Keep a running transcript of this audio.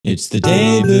It's the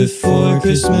day before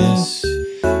Christmas,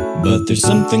 but there's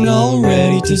something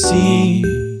already to see,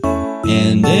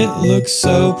 and it looks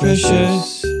so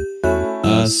precious.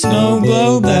 A snow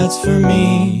globe that's for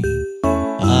me.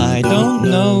 I don't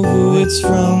know who it's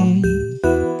from,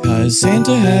 'cause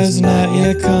Santa has not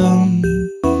yet come.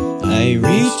 I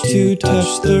reached to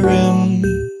touch the rim,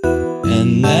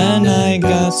 and then I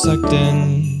got sucked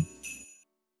in.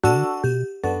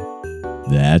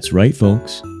 That's right,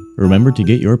 folks. Remember to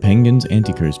get your Penguins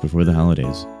anti-curse before the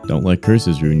holidays. Don't let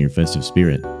curses ruin your festive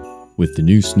spirit. With the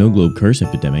new snow globe curse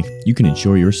epidemic, you can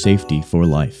ensure your safety for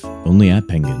life, only at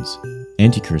Penguins.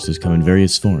 Anti-curses come in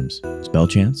various forms: spell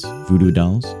chants, voodoo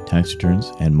dolls, tax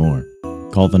returns, and more.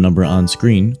 Call the number on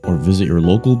screen or visit your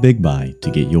local Big Buy to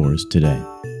get yours today.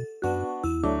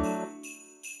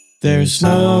 There's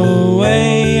no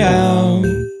way out.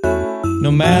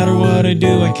 No matter what I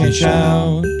do, I can't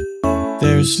shout.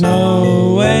 There's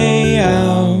no way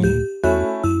out.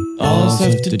 All I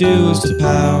have to do is to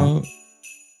pout.